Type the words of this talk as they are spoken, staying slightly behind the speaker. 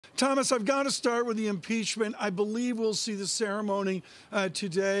Thomas, I've got to start with the impeachment. I believe we'll see the ceremony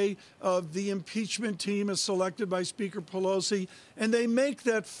today of the impeachment team as selected by Speaker Pelosi, and they make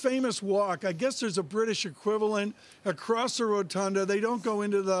that famous walk. I guess there's a British equivalent across the rotunda. They don't go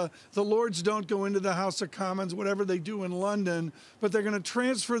into the Lords don't go into the House of Commons, whatever they do in London, but they're going to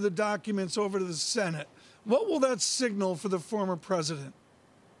transfer the documents over to the Senate. What will that signal for the former president?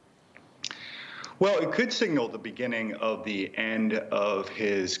 Well, it could signal the beginning of the end of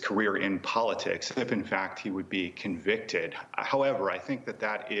his career in politics if, in fact, he would be convicted. However, I think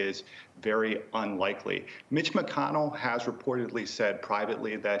that is very unlikely. Mitch McConnell has reportedly said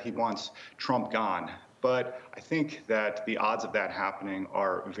privately that he wants Trump gone, but I think that the odds of that happening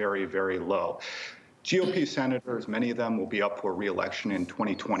are very, very low. GOP senators, many of them will be up for re-election in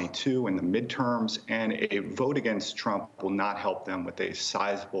 2022 in the midterms, and a vote against Trump will not help them with a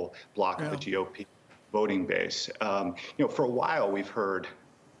sizable block of the GOP voting base. For a while, we've heard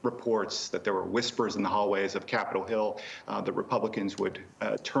reports that there were whispers in the hallways of Capitol Hill that Republicans would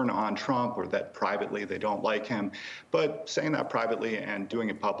turn on Trump, or that privately they don't like him. But saying that privately and doing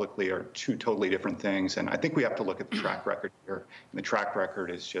it publicly are two totally different things. And I think we have to look at the track record here. And the track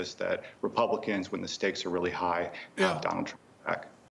record is just that Republicans, when the stakes are really high, have Donald Trump back.